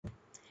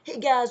Hey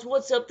guys,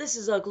 what's up? This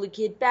is Ugly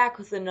Kid back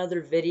with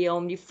another video.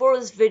 And before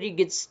this video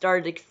gets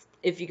started,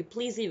 if you could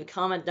please leave a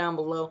comment down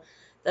below,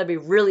 that'd be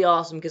really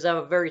awesome because I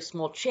have a very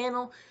small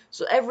channel.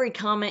 So every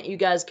comment you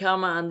guys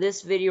comment on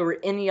this video or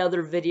any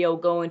other video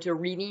go into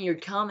reading your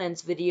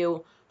comments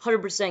video,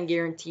 100%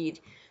 guaranteed.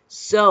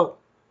 So,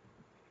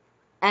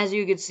 as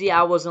you can see,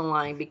 I wasn't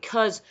lying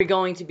because we're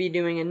going to be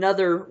doing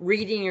another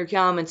reading your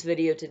comments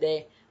video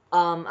today.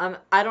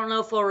 I don't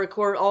know if I'll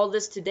record all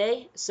this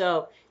today,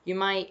 so you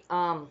might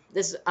I'm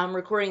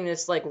recording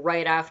this like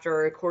right after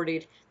I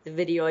recorded the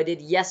video I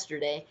did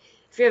yesterday.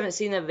 If you haven't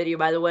seen that video,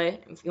 by the way,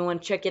 if you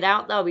want to check it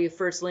out, that'll be the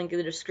first link in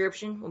the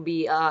description. Will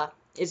be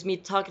is me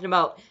talking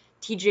about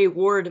TJ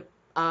Ward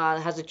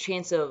has a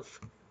chance of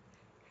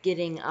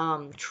getting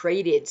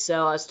traded,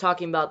 so I was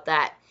talking about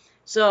that.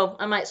 So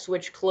I might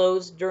switch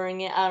clothes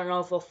during it. I don't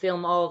know if I'll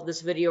film all of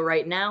this video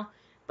right now,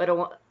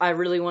 but I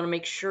really want to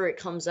make sure it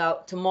comes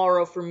out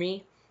tomorrow for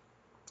me.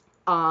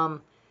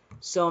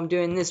 So I'm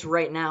doing this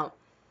right now.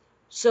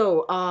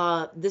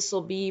 So this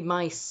will be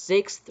my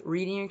 6th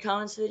reading your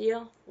comments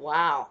video.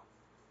 Wow,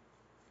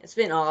 it's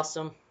been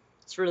awesome.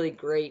 It's really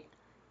great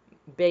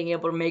being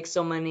able to make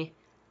so many.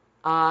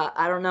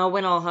 I don't know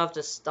when I'll have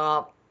to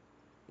stop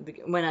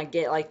when I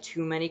get like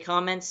too many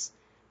comments.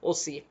 We'll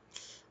see.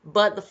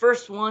 But the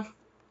first one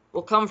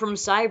will come from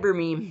Cyber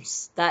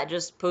Memes that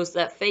just post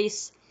that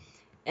face.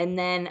 And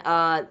then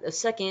the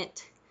second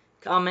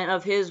comment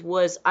of his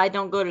was, I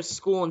don't go to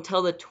school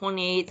until the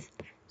 28th.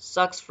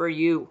 Sucks for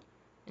you.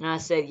 And I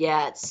said,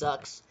 yeah, it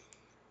sucks.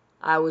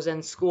 I was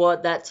in school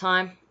at that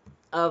time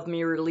of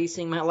me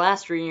releasing my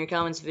last reading your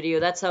comments video.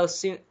 That's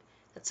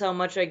how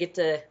much I get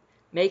to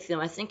make them.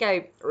 I think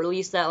I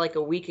released that like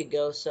a week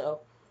ago, so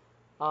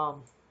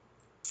um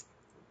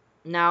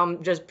now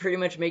I'm just pretty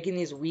much making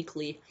these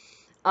weekly.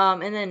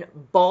 And then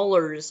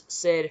Ballers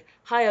said,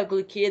 Hi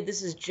Ugly Kid,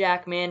 this is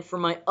Jackman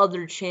from my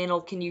other channel.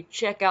 Can you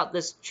check out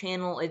this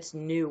channel? It's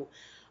new.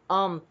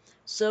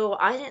 So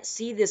I didn't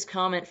see this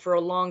comment for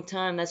a long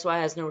time. That's why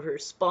I has no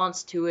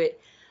response to it.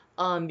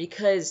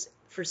 Because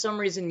for some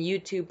reason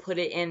YouTube put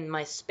it in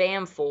my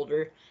spam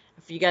folder.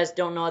 If you guys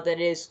don't know what that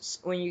is,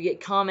 when you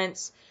get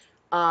comments,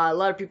 a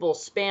lot of people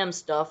spam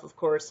stuff, of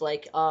course,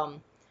 like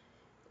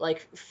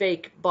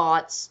fake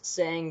bots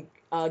saying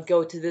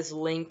go to this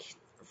link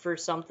for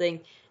something,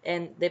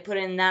 and they put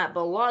in that,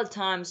 but a lot of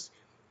times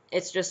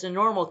it's just a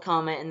normal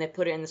comment and they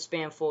put it in the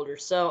spam folder.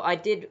 So I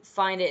did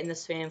find it in the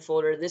spam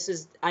folder.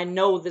 I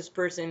know this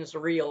person is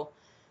real,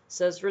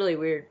 so it's really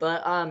weird.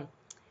 But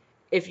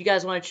if you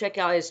guys want to check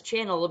out his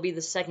channel, it'll be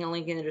the second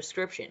link in the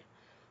description.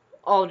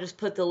 I'll just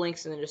put the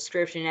links in the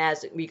description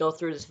as we go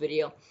through this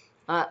video.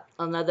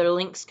 Another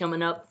link's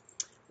coming up.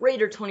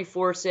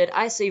 Raider24 said,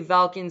 I say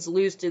Falcons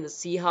lose to the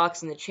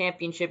Seahawks in the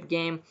championship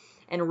game,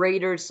 and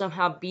Raiders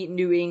somehow beat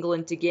New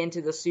England to get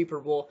into the Super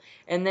Bowl.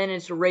 And then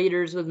it's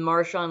Raiders with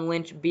Marshawn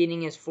Lynch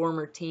beating his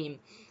former team.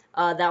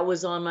 That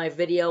was on my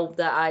video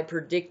that I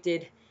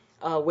predicted,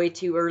 way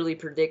too early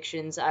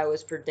predictions. I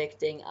was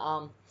predicting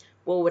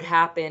what would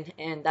happen,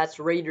 and that's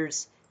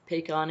Raiders'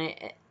 pick on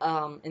it.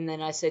 And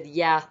then I said,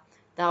 yeah,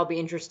 that'll be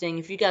interesting.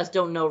 If you guys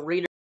don't know,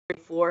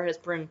 Raider24 has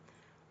been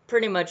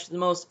pretty much the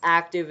most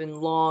active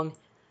and long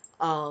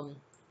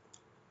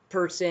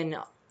person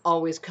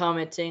always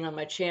commenting on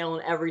my channel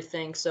and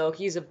everything, so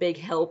he's a big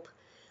help.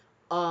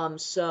 I'm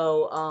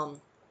saying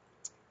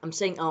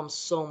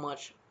so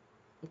much.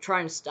 I'm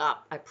trying to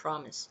stop, I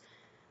promise.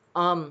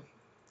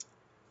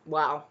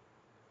 Wow.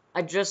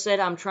 I just said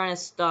I'm trying to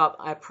stop,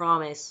 I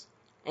promise.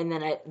 And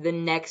then the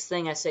next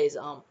thing I say is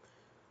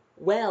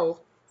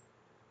well,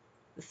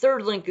 the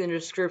third link in the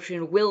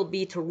description will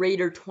be to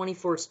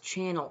Raider24's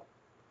channel.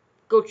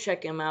 Go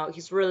check him out.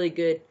 He's a really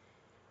good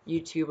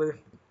YouTuber.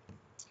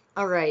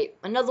 Alright,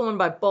 another one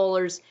by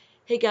Ballers.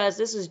 Hey guys,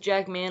 this is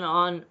Jackman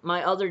on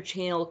my other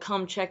channel.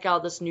 Come check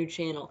out this new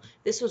channel.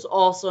 This was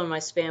also in my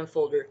spam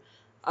folder.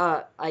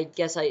 I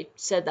guess I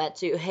said that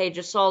too. Hey,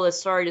 just saw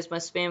this. Sorry, it's my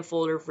spam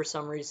folder for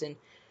some reason.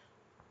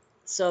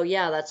 So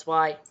yeah, that's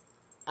why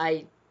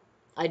I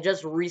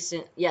just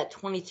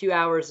 22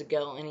 hours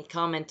ago, and he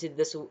commented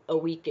this a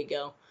week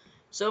ago.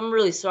 So I'm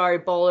really sorry,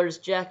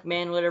 Ballers,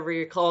 Jackman, whatever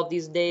you're called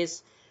these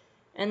days.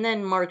 And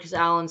then Marcus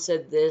Allen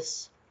said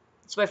this.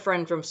 It's my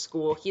friend from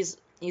school. He's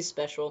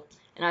special.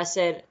 And I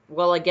said,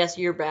 well, I guess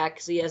you're back,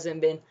 because he hasn't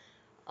been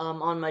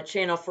on my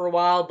channel for a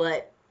while,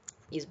 but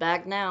he's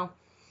back now.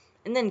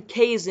 And then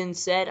Kazin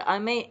said, I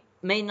may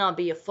not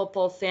be a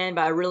football fan,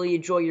 but I really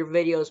enjoy your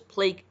videos.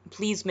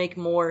 Please make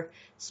more.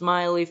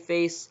 Smiley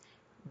face.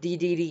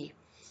 DDD.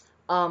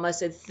 I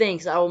said,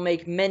 thanks. I will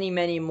make many,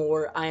 many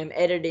more. I am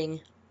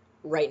editing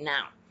right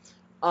now.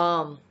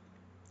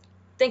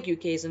 Thank you,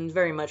 Kazin,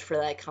 very much for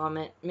that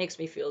comment. It makes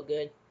me feel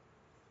good.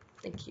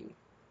 Thank you.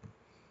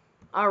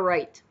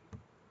 Alright.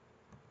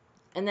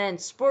 And then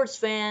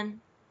SportsFan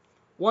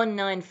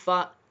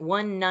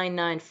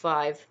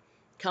 1995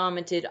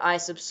 commented, I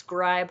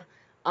subscribe.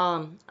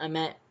 I'm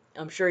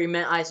sure he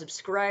meant I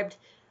subscribed.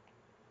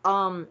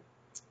 How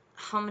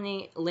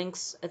many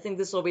links? I think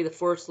this will be the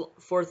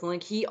fourth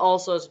link. He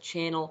also has a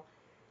channel.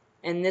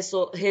 and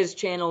his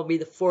channel will be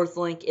the 4th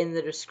link in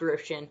the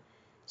description,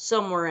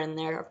 somewhere in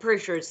there. I'm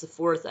pretty sure it's the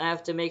 4th. I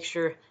have to make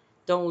sure,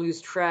 don't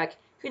lose track.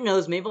 Who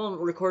knows? Maybe I'll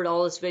record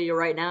all this video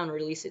right now and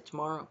release it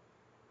tomorrow.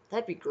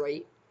 That'd be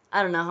great.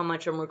 I don't know how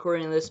much I'm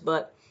recording this,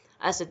 but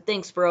I said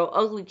thanks, bro.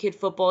 Ugly Kid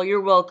Football,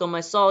 you're welcome.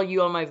 I saw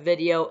you on my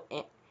video.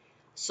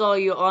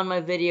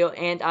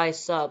 And I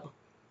sub.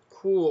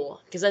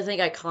 Cool. Because I think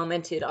I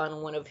commented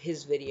on one of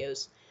his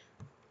videos.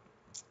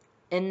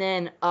 And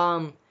then,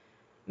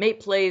 Mate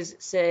Plays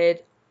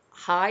said,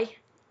 hi.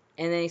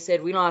 And then he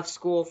said, we don't have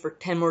school for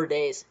 10 more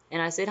days.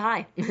 And I said,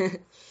 hi.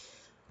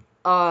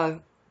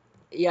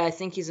 Yeah, I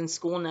think he's in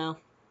school now.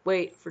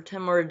 Wait, for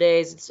 10 more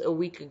days, it's a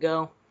week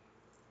ago.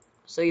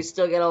 So you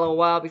still get a little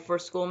while before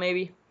school,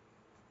 maybe?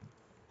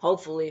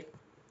 Hopefully.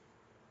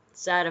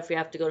 Sad if you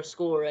have to go to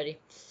school already.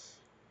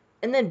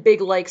 And then Big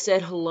Like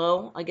said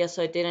hello. I guess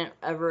I didn't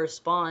ever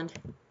respond.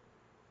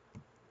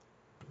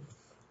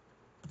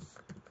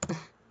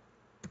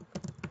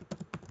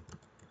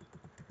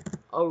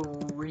 A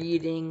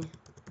reading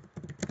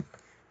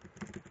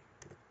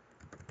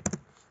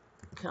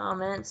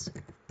comments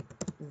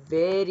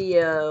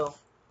video.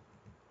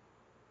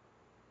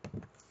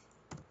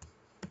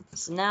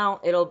 So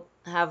now it'll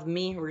have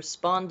me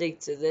responding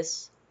to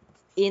this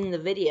in the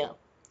video.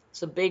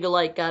 So Big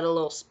Like got a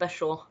little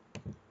special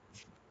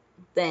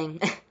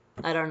thing.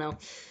 I don't know.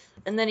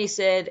 And then he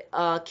said,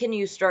 can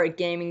you start a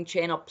gaming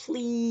channel,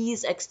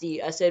 please,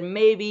 XD? I said,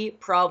 maybe,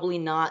 probably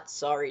not,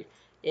 sorry.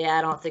 Yeah,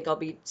 I don't think I'll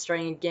be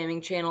starting a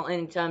gaming channel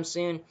anytime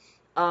soon.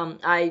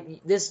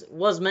 This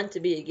was meant to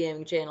be a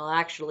gaming channel,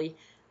 actually,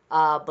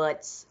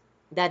 but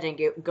that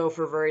didn't go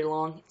for very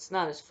long. It's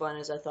not as fun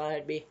as I thought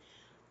it'd be.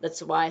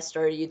 That's why I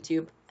started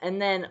YouTube. And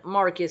then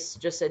Marcus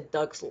just said,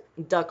 Ducks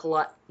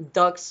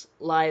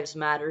Lives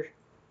Matter.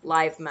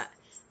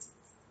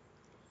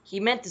 He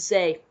meant to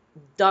say,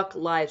 Duck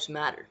Lives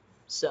Matter.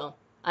 So,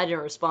 I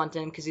didn't respond to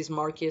him because he's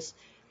Marcus.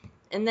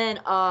 And then,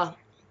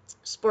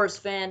 Sports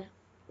Fan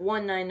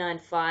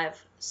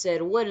 1995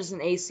 said, what is an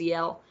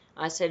ACL?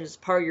 I said, it's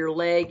part of your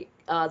leg.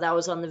 That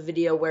was on the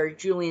video where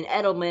Julian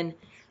Edelman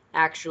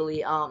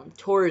actually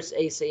tore his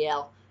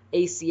ACL.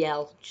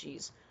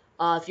 Jeez.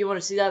 If you want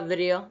to see that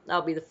video,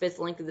 that'll be the 5th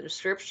link in the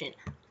description.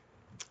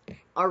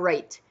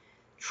 Alright.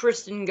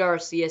 Tristan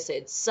Garcia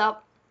said,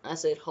 sup? I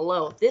said,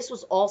 hello. This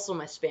was also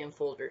my spam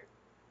folder.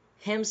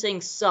 Him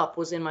saying sup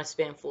was in my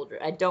spam folder.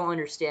 I don't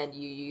understand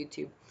you,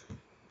 YouTube.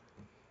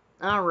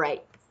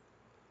 Alright.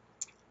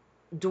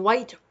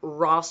 Dwight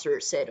Rosser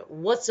said,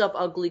 what's up,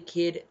 ugly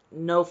kid?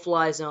 No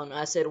fly zone.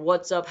 I said,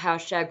 what's up,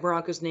 hashtag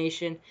Broncos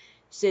Nation? He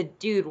said,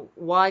 dude,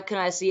 why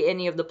couldn't I see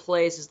any of the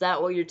plays? Is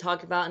that what you're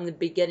talking about in the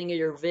beginning of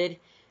your vid?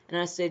 And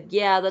I said,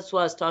 yeah, that's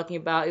what I was talking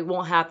about. It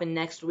won't happen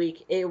next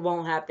week. It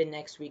won't happen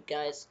next week,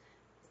 guys.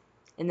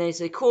 And then he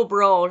said, cool,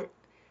 bro.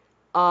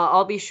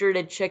 I'll be sure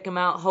to check them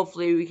out.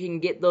 Hopefully we can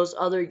get those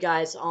other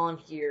guys on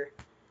here.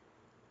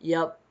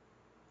 Yep.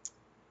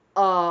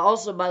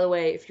 Also, by the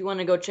way, if you want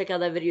to go check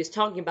out that video he's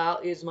talking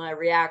about, is my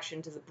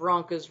reaction to the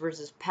Broncos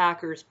versus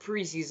Packers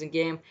preseason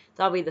game.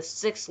 That'll be the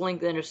 6th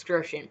link in the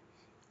description.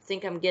 I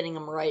think I'm getting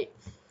them right.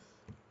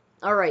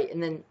 Alright,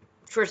 and then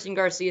Tristan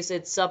Garcia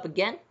said, sup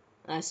again.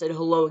 I said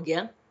hello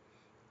again.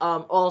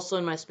 Also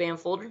in my spam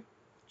folder,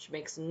 which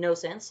makes no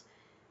sense.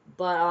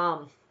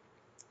 But,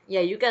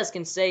 yeah, you guys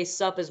can say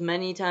sup as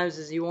many times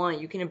as you want.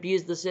 You can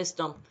abuse the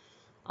system.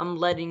 I'm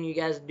letting you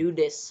guys do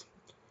this.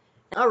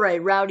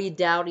 Alright, Rowdy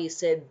Dowdy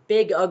said,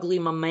 big ugly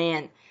my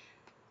man.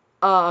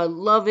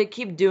 Love it.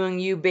 Keep doing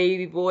you,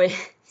 baby boy.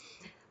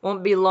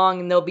 Won't be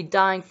long and they'll be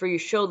dying for you.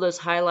 Show those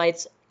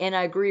highlights. And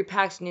I agree,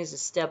 Paxton needs to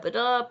step it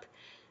up.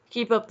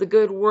 Keep up the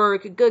good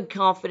work, good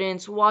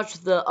confidence. Watch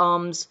the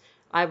ums.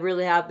 I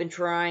really have been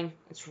trying.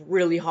 It's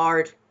really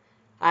hard.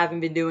 I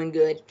haven't been doing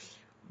good.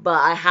 But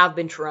I have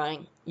been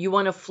trying. You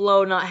want to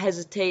flow, not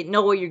hesitate.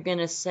 Know what you're going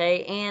to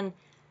say. And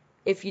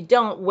if you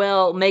don't,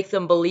 well, make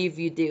them believe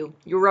you do.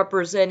 You're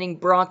representing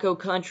Bronco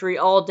country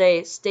all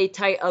day. Stay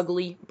tight,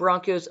 ugly.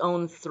 Broncos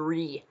own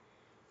 3.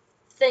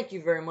 Thank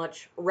you very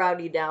much,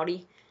 Rowdy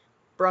Dowdy.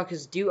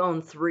 Broncos do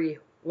own 3.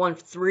 Won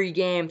 3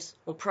 games.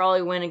 We'll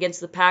probably win against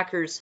the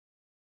Packers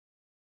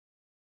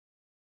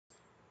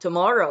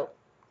tomorrow.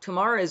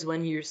 Tomorrow is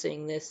when you're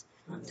seeing this.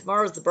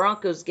 Tomorrow's the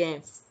Broncos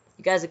game.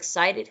 You guys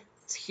excited?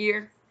 It's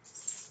here.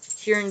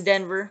 Here in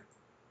Denver.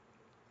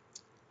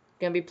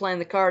 Gonna be playing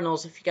the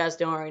Cardinals if you guys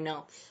don't already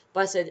know.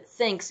 But I said,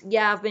 thanks.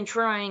 Yeah, I've been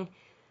trying.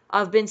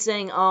 I've been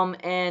saying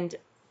and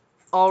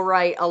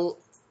alright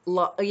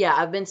yeah,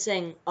 I've been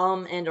saying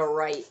and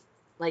alright.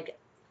 Like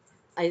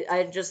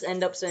I just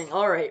end up saying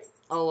alright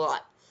a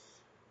lot.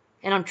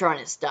 And I'm trying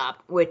to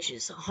stop, which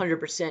is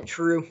 100%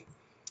 true.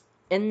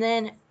 And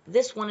then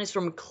this one is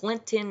from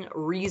Clinton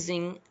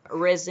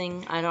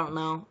Rezing, I don't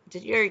know.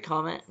 Did you already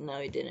comment? No,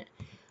 he didn't.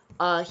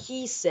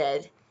 He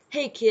said,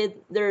 hey kid,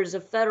 there's a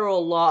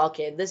federal law.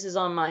 Okay, this is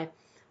on my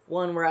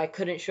one where I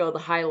couldn't show the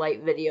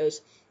highlight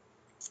videos.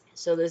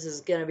 So this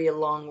is going to be a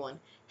long one.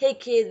 Hey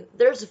kid,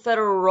 there's a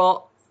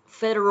federal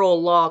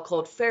law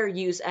called Fair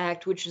Use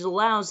Act, which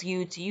allows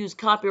you to use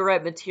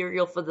copyright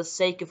material for the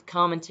sake of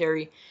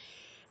commentary.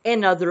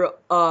 and other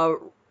I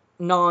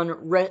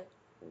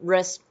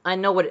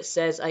know what it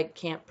says, I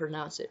can't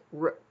pronounce it,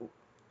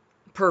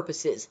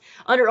 purposes.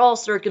 Under all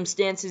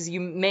circumstances, you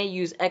may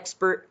use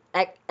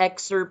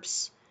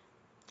excerpts,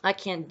 I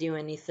can't do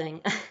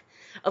anything,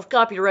 of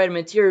copyrighted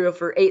material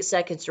for 8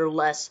 seconds or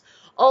less.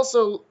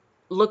 Also,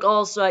 look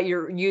also at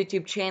your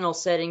YouTube channel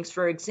settings.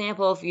 For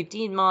example, if you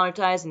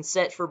demonetize and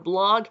set for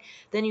blog,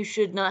 then you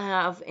should not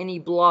have any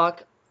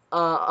block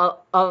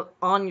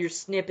on your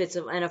snippets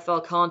of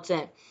NFL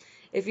content.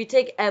 If you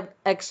take I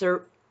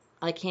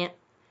can't,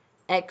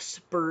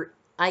 expert,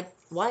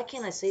 why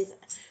can't I say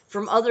that?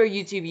 From other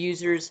YouTube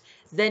users,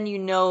 then you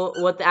know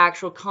what the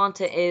actual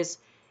content is,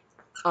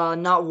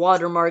 not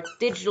watermarked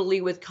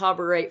digitally with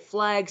copyright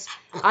flags.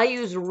 I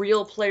use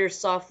Real Player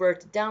software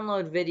to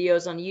download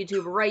videos on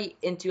YouTube right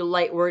into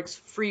Lightworks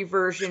free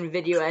version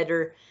video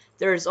editor.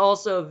 There's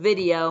also a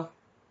video,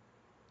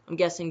 I'm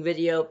guessing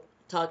video,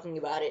 talking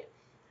about it.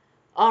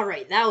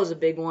 Alright, that was a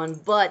big one,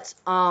 but,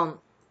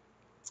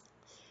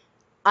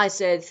 I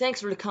said,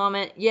 thanks for the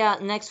comment. Yeah,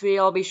 next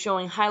video I'll be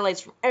showing highlights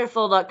from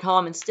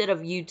NFL.com instead of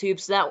YouTube,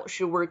 so that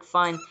should work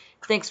fine.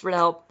 Thanks for the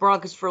help.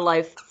 Broncos for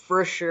life,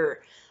 for sure.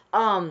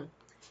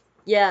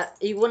 Yeah,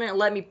 he wouldn't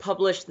let me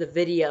publish the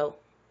video.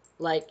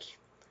 Like,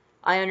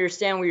 I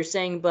understand what you're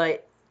saying,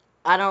 but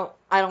I don't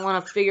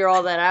want to figure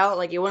all that out.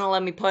 Like, he wouldn't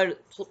let me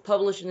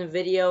publish in the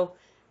video,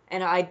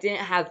 and I didn't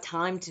have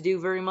time to do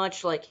very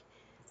much. Like,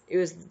 it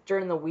was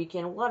during the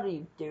weekend. What are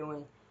you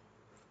doing?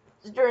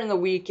 It was during the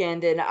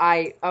weekend, and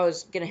I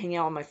was gonna hang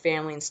out with my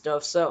family and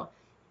stuff, so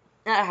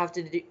I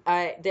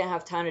didn't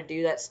have time to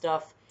do that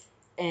stuff,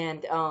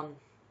 and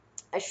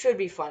I should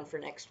be fine for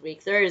next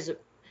week. There is a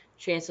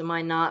chance I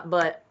might not,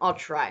 but I'll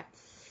try.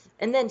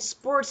 And then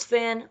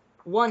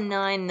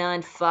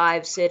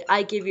SportsFan1995 said,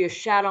 I give you a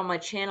shout out on my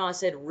channel. I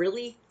said,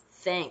 really?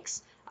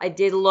 Thanks. I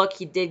did look.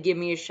 He did give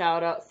me a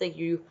shout out. Thank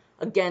you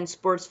again,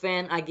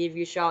 SportsFan. I gave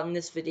you a shout out in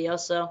this video,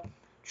 so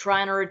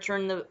trying to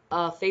return the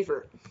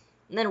favor.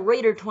 And then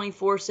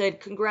Raider24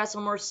 said, congrats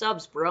on more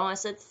subs, bro. I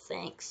said,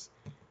 thanks.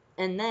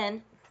 And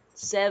then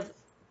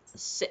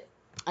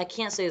I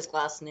can't say his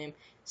last name,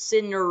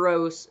 Sidner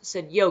Rose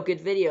said, yo,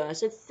 good video. I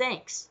said,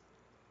 thanks.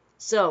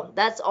 So,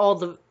 that's all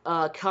the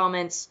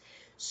comments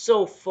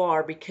so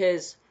far,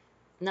 because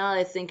now that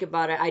I think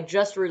about it, I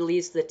just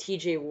released the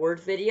TJ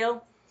Ward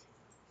video.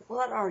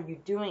 What are you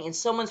doing? And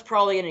someone's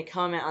probably going to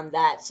comment on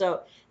that.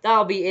 So,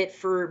 that'll be it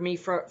for me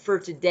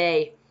for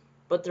today.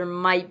 But there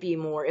might be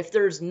more. If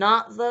there's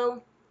not,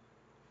 though,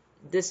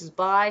 this is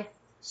bye.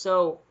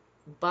 So,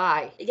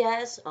 bye. Hey,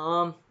 guys.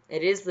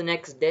 It is the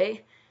next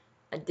day.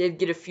 I did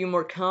get a few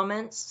more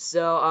comments,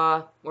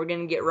 so we're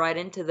gonna get right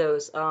into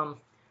those.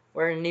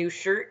 Wearing a new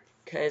shirt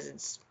because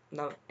it's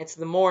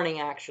the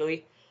morning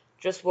actually.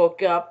 Just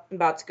woke up, I'm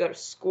about to go to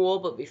school,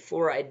 but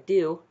before I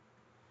do,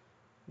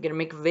 I'm gonna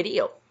make a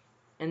video,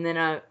 and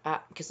then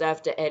because I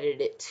have to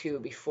edit it too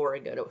before I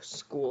go to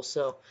school.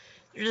 So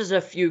there's just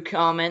a few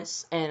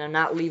comments, and I'm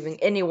not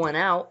leaving anyone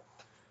out.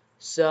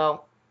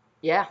 So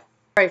yeah. All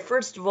right.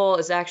 First of all,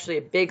 is actually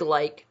a big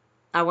like.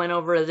 I went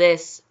over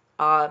this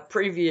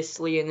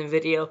previously in the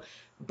video,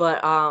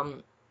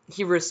 but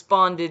he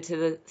responded to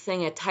the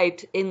thing I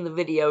typed in the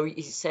video.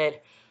 He said,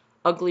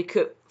 ugly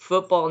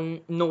football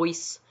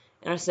noise,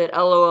 and I said,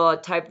 LOL, I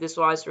typed this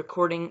while I was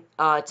recording,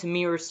 to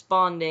me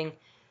responding,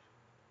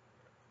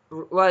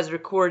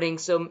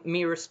 so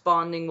me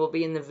responding will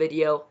be in the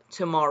video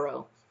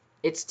tomorrow.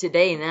 It's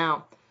today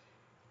now.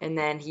 And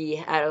then he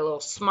had a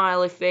little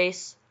smiley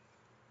face.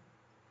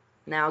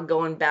 Now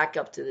going back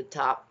up to the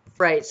top.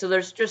 Right, so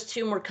there's just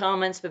 2 more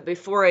comments, but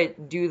before I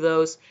do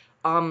those,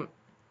 at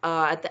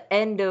the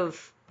end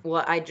of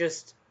what I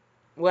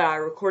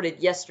recorded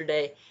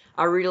yesterday,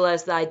 I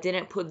realized that I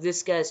didn't put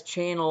this guy's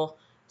channel,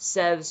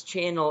 Sev's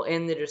channel,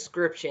 in the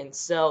description.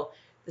 So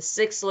the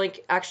 6th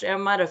link, actually I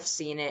might have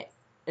seen it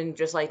and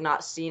just like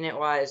not seen it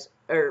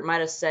or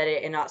might have said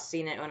it and not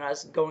seen it when I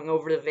was going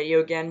over the video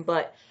again.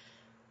 But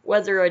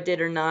whether I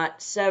did or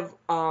not, Sev,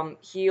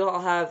 he'll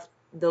have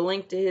the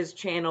link to his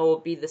channel will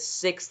be the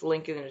 6th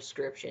link in the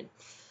description.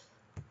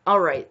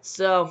 Alright,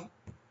 so,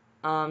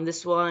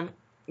 this one,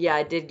 yeah,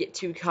 I did get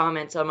 2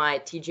 comments on my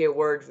TJ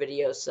Ward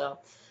video, so,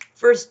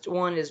 first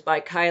one is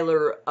by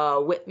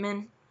Kyler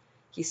Whitman.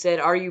 He said,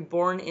 are you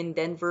born in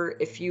Denver?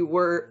 If you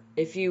were,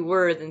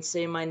 then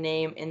say my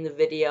name in the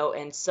video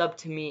and sub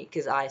to me,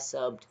 because I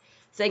subbed.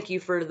 Thank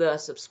you for the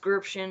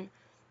subscription.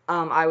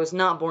 I was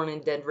not born in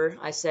Denver.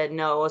 I said,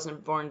 no, I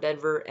wasn't born in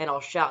Denver, and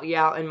I'll shout you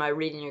out in my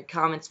reading your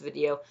comments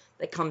video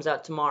that comes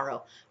out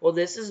tomorrow. Well,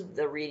 this is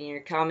the reading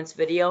your comments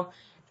video,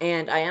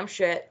 and I am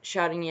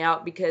shouting you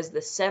out because the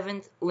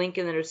 7th link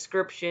in the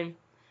description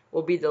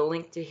will be the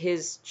link to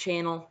his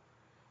channel.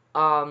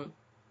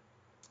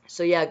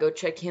 So yeah, go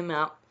check him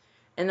out.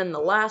 And then the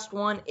last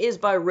one is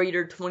by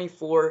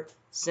Raider24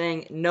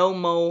 saying, no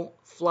mo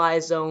fly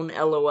zone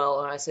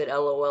LOL. And I said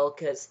LOL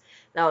because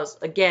that was,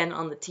 again,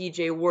 on the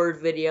TJ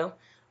Ward video.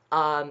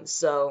 And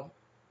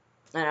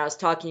I was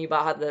talking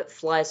about how the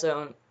fly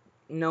zone,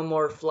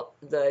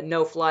 the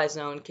no fly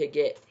zone could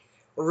get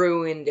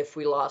ruined if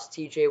we lost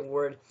TJ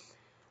Ward.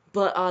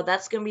 But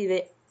that's gonna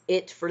be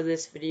it for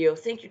this video.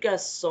 Thank you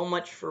guys so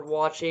much for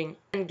watching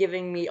and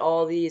giving me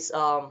all these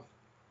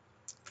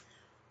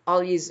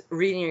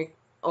reading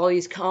all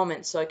these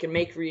comments so I can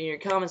make reading your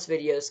comments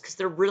videos because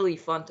they're really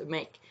fun to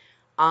make.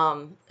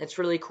 It's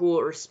really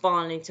cool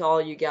responding to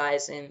all you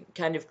guys and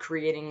kind of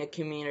creating a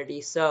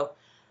community. So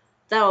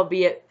that'll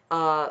be it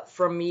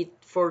from me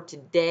for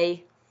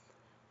today,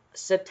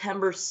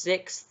 September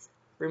 6th.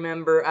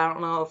 Remember, I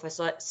don't know if I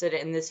said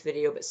it in this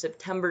video, but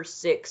September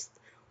 6th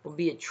will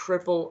be a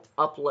triple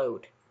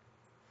upload.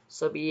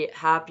 So be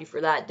happy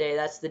for that day.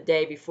 That's the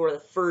day before the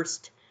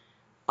first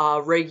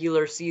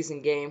regular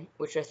season game,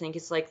 which I think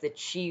it's like the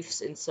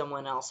Chiefs and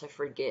someone else, I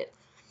forget.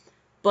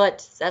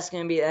 But that's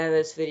going to be the end of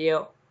this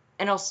video,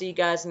 and I'll see you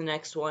guys in the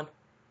next one.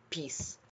 Peace.